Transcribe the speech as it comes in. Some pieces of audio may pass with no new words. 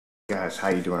Guys, how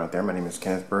you doing out there? My name is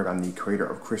Kenneth Bird. I'm the creator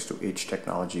of Crystal Edge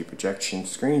Technology projection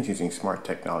screens using smart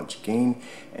technology gain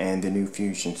and the new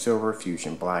Fusion Silver,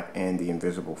 Fusion Black, and the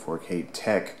Invisible 4K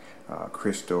Tech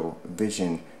Crystal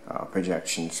Vision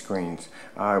projection screens.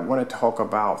 I want to talk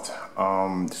about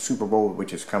the Super Bowl,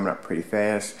 which is coming up pretty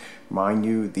fast. Mind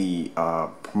you, the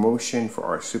promotion for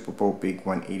our Super Bowl Big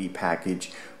 180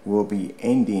 package will be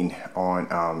ending on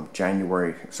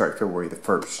February the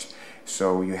 1st.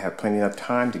 So you have plenty of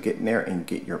time to get in there and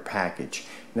get your package.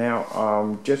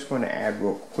 Now, just want to add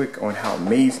real quick on how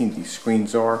amazing these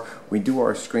screens are. We do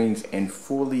our screens in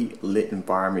fully lit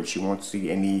environments. You won't see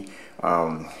any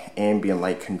ambient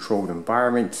light controlled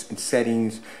environments and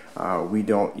settings. We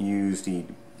don't use the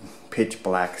pitch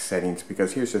black settings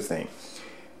because here's the thing.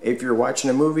 If you're watching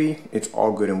a movie, it's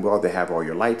all good and well to have all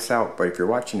your lights out. But if you're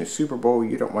watching the Super Bowl,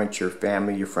 you don't want your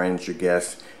family, your friends, your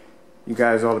guests, you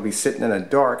guys ought to be sitting in the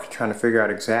dark trying to figure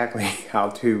out exactly how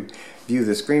to view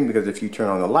the screen, because if you turn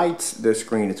on the lights, the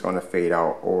screen is going to fade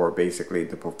out, or basically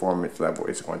the performance level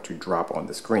is going to drop on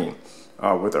the screen.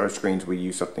 With our screens, we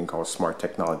use something called smart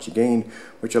technology gain,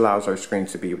 which allows our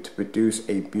screens to be able to produce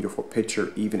a beautiful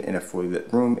picture even in a fully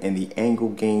lit room, and the angle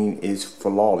gain is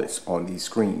flawless on these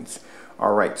screens.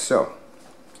 Alright, so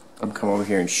I'm going to come over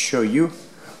here and show you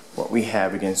what we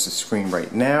have against the screen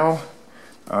right now.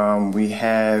 We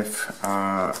have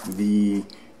the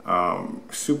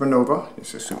Supernova.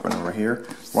 This is Supernova here.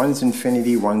 One's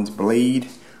Infinity, one's Blade.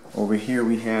 Over here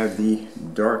we have the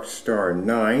Dark Star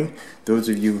 9. Those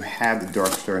of you who have the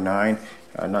Dark Star 9,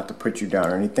 not to put you down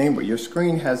or anything, but your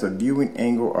screen has a viewing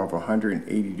angle of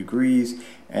 180 degrees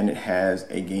and it has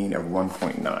a gain of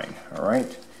 1.9.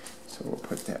 Alright, so we'll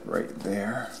put that right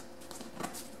there.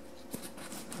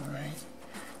 Alright,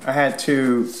 I had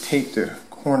to tape the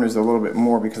corners a little bit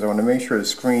more because I want to make sure the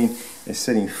screen is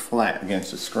sitting flat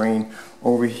against the screen.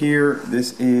 Over here,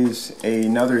 this is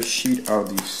another sheet of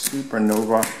the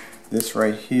Supernova. This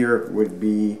right here would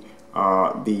be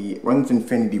the one's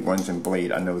Infinity, one's in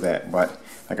Blade. I know that, but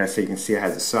like I said, you can see I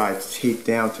have the sides taped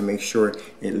down to make sure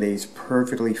it lays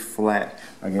perfectly flat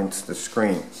against the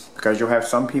screen, because you'll have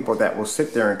some people that will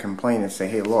sit there and complain and say,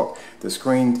 hey look, the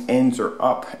screen ends are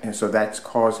up, and so that's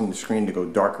causing the screen to go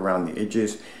dark around the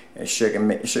edges. It should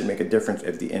make a difference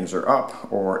if the ends are up,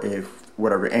 or if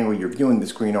whatever angle you're viewing the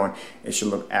screen on, it should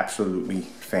look absolutely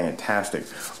fantastic.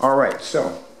 Alright,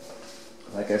 so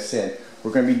like I said,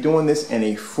 we're going to be doing this in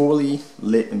a fully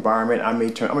lit environment. I'm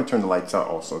going to turn the lights out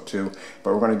also too,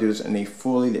 but we're going to do this in a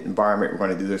fully lit environment. We're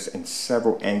going to do this in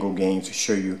several angle gains to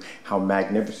show you how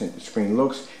magnificent the screen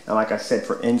looks. And like I said,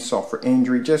 for insult for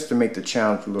injury, just to make the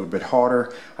challenge a little bit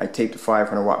harder, I taped a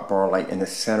 500 watt bar light in the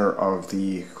center of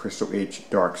the Crystal Edge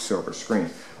dark silver screen.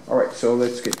 Alright, so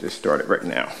let's get this started right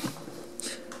now.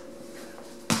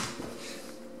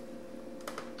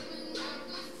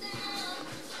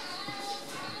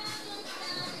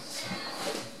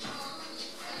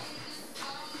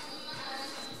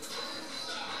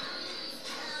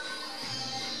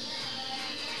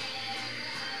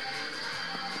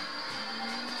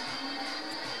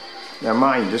 Now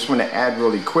mind you, just want to add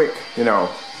really quick, you know,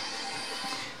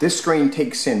 this screen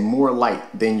takes in more light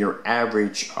than your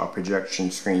average projection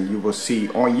screen you will see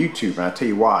on YouTube, and I'll tell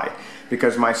you why.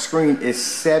 Because my screen is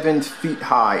 7 feet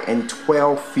high and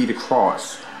 12 feet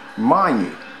across. Mind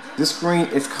you, this screen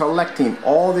is collecting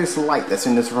all this light that's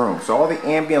in this room. So all the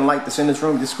ambient light that's in this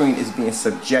room, this screen is being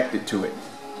subjected to it.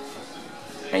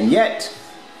 And yet,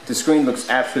 the screen looks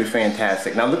absolutely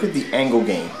fantastic. Now look at the angle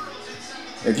gain.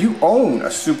 If you own a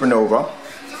Supernova,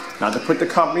 not to put the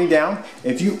company down,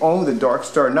 if you own the Dark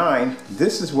Star 9,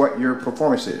 this is what your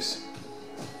performance is.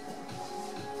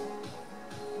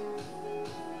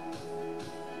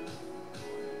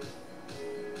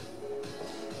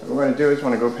 What we're going to do is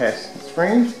want to go past the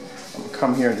screen. I'm going to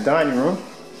come here in the dining room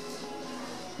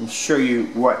and show you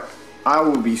what I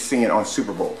will be seeing on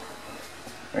Super Bowl.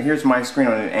 Now here's my screen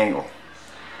on an angle.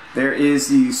 There is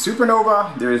the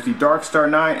Supernova, there is the Dark Star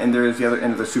 9, and there is the other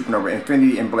end of the Supernova,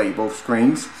 Infinity and Blade, both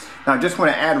screens. Now I just want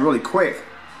to add really quick,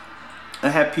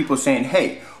 I have people saying,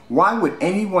 hey, why would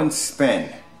anyone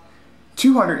spend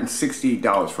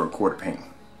 $268 for a quart of paint?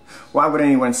 Why would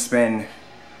anyone spend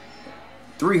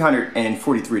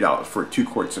 $343 for 2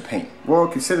 quarts of paint? Well,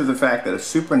 consider the fact that a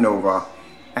Supernova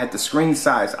at the screen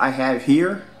size I have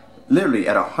here, literally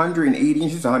at 180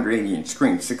 inches, 180 inch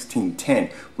screen, 1610,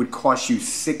 would cost you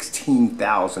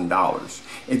 $16,000.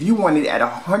 If you wanted it at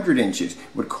 100 inches, it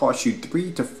would cost you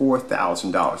 $3,000 to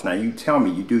 $4,000. Now you tell me,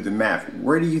 you do the math,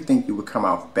 where do you think you would come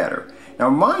out better? Now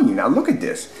mind you, now look at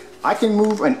this. I can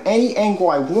move on any angle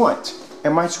I want,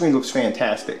 and my screen looks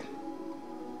fantastic.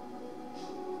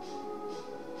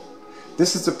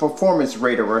 This is the performance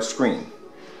rate of our screen.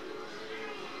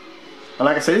 And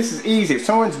like I said, this is easy. If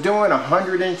someone's doing a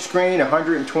 100-inch screen,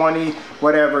 120,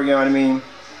 whatever, you know what I mean,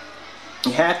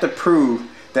 you have to prove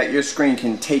that your screen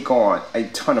can take on a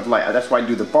ton of light. That's why I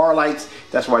do the bar lights.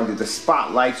 That's why I do the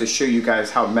spotlights, to show you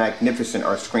guys how magnificent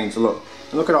our screens look.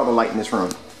 And look at all the light in this room.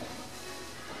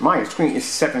 My screen is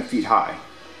 7 feet high.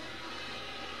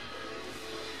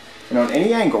 And on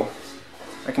any angle,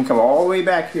 I can come all the way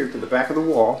back here to the back of the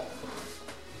wall.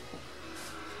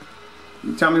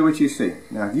 You tell me what you see.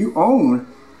 Now, if you own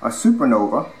a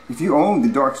Supernova, if you own the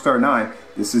Dark Star 9,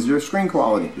 this is your screen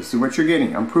quality. This is what you're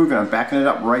getting. I'm proving, I'm backing it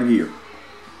up right here.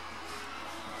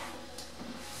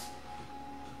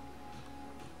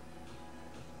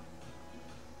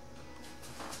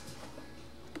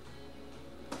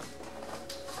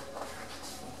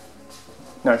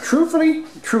 Now,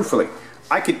 truthfully,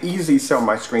 I could easily sell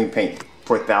my screen paint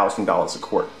for $1,000 a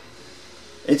quart.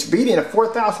 It's beating a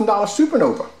 $4,000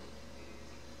 Supernova.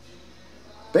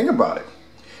 Think about it.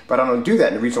 But I don't do that.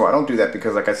 And the reason why I don't do that,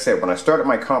 because like I said, when I started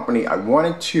my company, I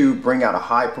wanted to bring out a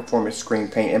high performance screen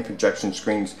paint and projection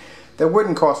screens that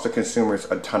wouldn't cost the consumers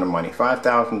a ton of money.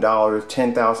 $5,000,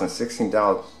 $10,000,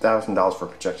 $16,000 for a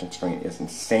projection screen is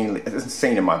it's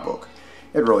insane in my book.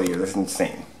 It really is. It's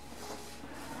insane.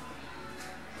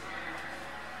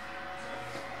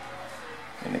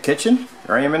 In the kitchen,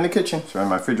 here I am in the kitchen. So I have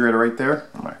my refrigerator right there.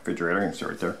 My refrigerator, you can see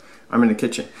right there. I'm in the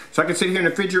kitchen. So I can sit here in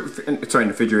the refrigerator, sorry, in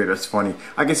the refrigerator, that's funny.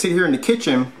 I can sit here in the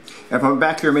kitchen, if I'm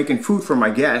back here making food for my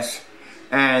guests,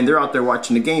 and they're out there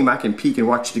watching the game, I can peek and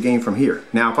watch the game from here.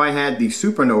 Now, if I had the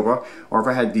Supernova, or if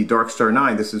I had the Dark Star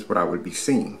 9, this is what I would be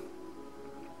seeing.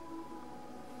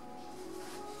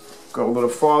 Go a little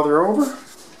farther over.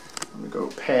 I'm gonna go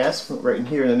past, right in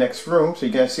here in the next room, so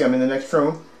you guys see I'm in the next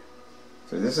room.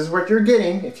 So this is what you're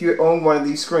getting if you own one of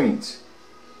these screens.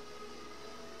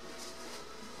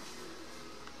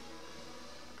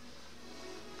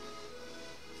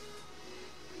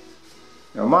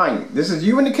 Now mind you, this is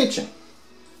you in the kitchen.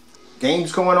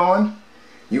 Game's going on.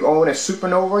 You own a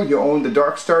Supernova, you own the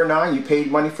Dark Star 9, you paid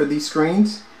money for these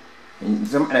screens. And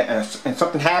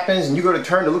something happens and you go to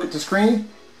turn to look at the screen,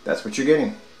 that's what you're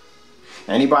getting.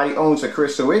 Anybody owns a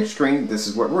Crystal Edge screen, this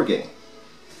is what we're getting.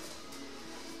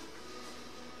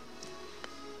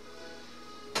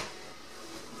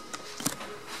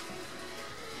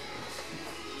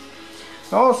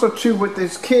 Also too, with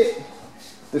this kit,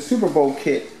 the Super Bowl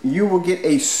kit, you will get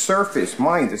a surface.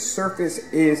 Mind, the surface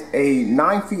is a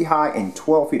 9 feet high and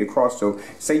 12 feet across. So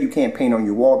say you can't paint on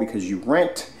your wall because you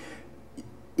rent,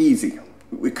 easy.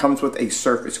 It comes with a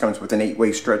surface, comes with an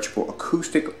 8-way stretchable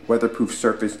acoustic weatherproof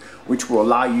surface, which will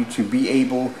allow you to be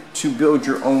able to build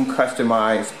your own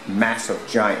customized, massive,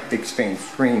 giant, big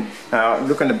screen. Now,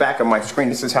 look on the back of my screen.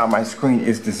 This is how my screen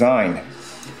is designed.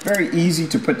 Very easy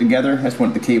to put together. That's one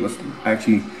of the cables,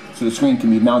 actually, so the screen can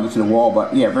be mounted to the wall.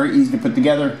 But yeah, very easy to put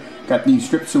together. Got these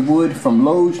strips of wood from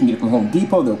Lowe's. You can get it from Home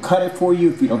Depot. They'll cut it for you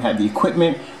if you don't have the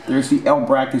equipment. There's the L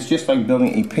brackets, just like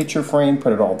building a picture frame.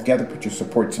 Put it all together, put your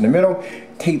supports in the middle.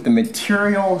 Take the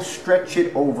material, stretch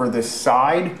it over the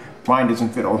side. Mine doesn't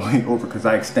fit all the way over because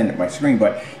I extended my screen,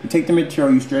 but you take the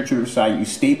material, you stretch it over the side, you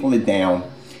staple it down,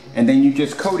 and then you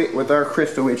just coat it with our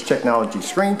Crystal Edge Technology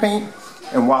screen paint,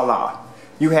 and voila.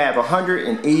 You have a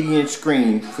 180-inch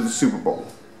screen for the Super Bowl.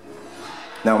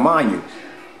 Now, mind you,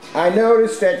 I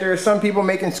noticed that there are some people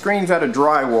making screens out of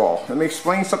drywall. Let me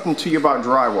explain something to you about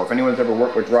drywall. If anyone's ever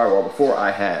worked with drywall before,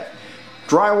 I have.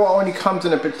 Drywall only comes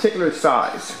in a particular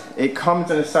size. It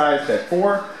comes in a size that's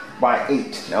 4 by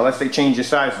 8. Now, unless they change the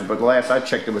sizes, but the last I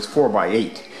checked, it was 4 by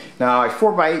 8. Now, a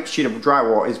 4 by 8 sheet of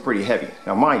drywall is pretty heavy.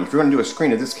 Now, mind you, if you're going to do a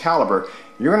screen of this caliber,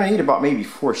 you're going to need about maybe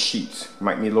 4 sheets. You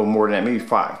might need a little more than that, maybe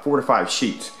 4 to 5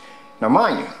 sheets. Now,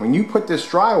 mind you, when you put this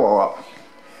drywall up,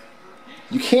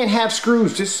 you can't have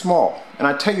screws this small, and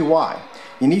I'll tell you why.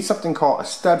 You need something called a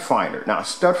stud finder. Now, a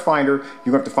stud finder,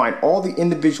 you're going to have to find all the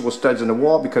individual studs in the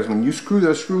wall, because when you screw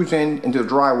those screws into the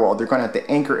drywall, they're going to have to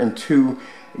anchor into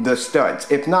the studs.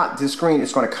 If not, this screen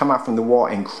is going to come out from the wall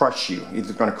and crush you.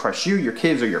 It's going to crush you, your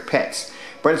kids, or your pets,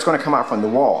 but it's going to come out from the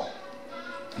wall.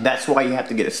 That's why you have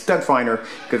to get a stud finder,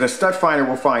 because a stud finder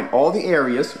will find all the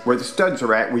areas where the studs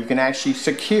are at, where you can actually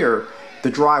secure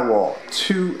the drywall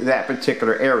to that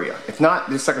particular area. If not,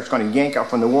 this sucker's going to yank out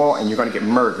from the wall and you're going to get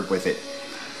murdered with it.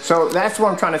 So that's what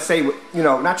I'm trying to say. You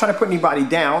know, not trying to put anybody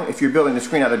down if you're building a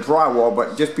screen out of drywall,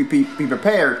 but just be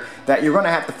prepared that you're going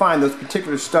to have to find those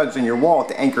particular studs in your wall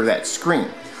to anchor that screen.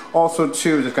 Also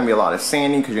too, there's going to be a lot of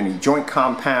sanding because you're going to need joint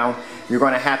compound. You're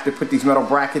going to have to put these metal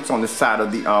brackets on the side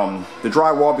of the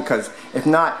drywall, because if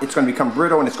not, it's going to become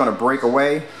brittle and it's going to break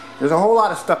away. There's a whole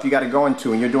lot of stuff you got to go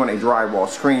into when you're doing a drywall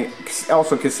screen.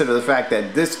 Also consider the fact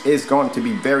that this is going to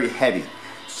be very heavy.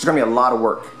 It's going to be a lot of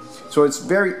work. So it's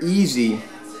very easy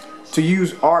to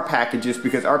use our packages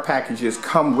because our packages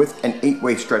come with an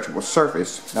 8-way stretchable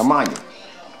surface. Now mind you,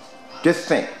 just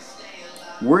think,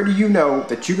 where do you know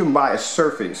that you can buy a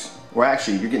surface, well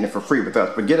actually you're getting it for free with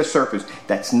us, but get a surface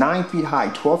that's 9 feet high,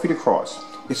 12 feet across.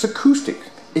 It's acoustic.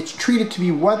 It's treated to be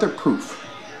weatherproof.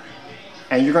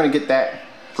 And you're going to get that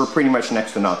for pretty much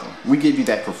next to nothing. We give you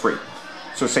that for free.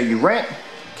 So say you rent,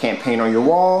 can't paint on your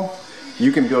wall,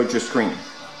 you can build your screen.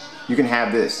 You can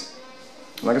have this.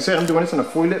 Like I said, I'm doing this in a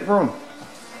fully lit room.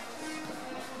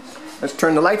 Let's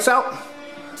turn the lights out.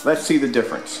 Let's see the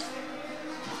difference.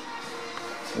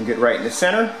 We'll get right in the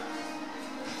center.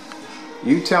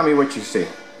 You tell me what you see.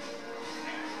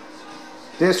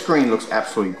 This screen looks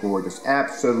absolutely gorgeous.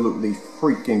 Absolutely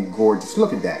freaking gorgeous.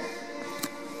 Look at that.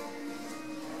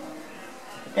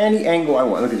 Any angle I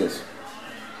want. Look at this.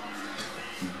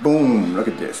 Boom. Look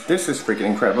at this. This is freaking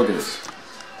incredible. Look at this.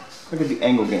 Look at the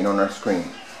angle gain on our screen.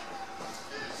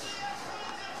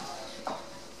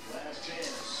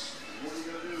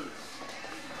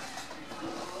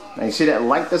 Now you see that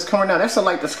light that's coming down? That's the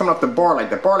light that's coming off the bar light.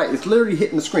 The bar light is literally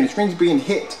hitting the screen. The screen's being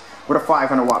hit with a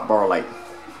 500 watt bar light.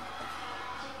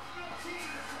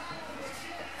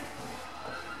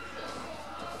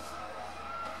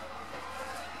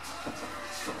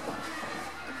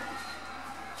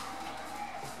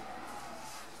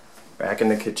 Back in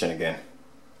the kitchen again.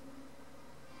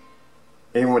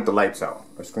 Even with the lights out,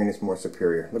 our screen is more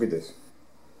superior. Look at this.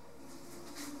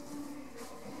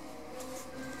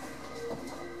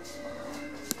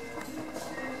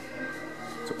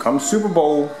 So come Super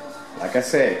Bowl, like I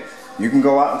said, you can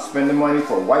go out and spend the money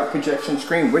for a white projection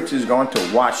screen, which is going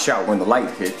to wash out when the light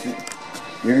hits it.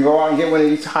 You can go out and get one of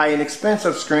these high and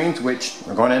expensive screens, which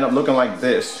are going to end up looking like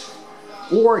this.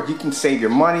 Or you can save your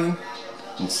money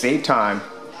and save time,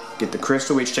 get the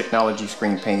Crystal H Technology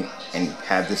screen paint, and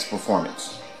have this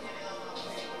performance.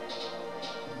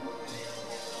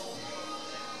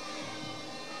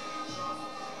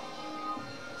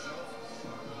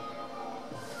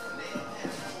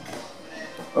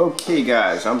 Okay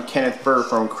guys, I'm Kenneth Burr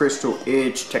from Crystal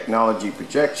Edge Technology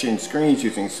Projection Screens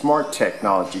using smart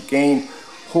technology gain.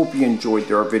 Hope you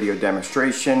enjoyed our video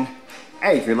demonstration.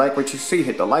 Hey, if you like what you see,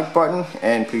 hit the like button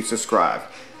and please subscribe.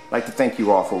 I'd like to thank you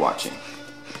all for watching.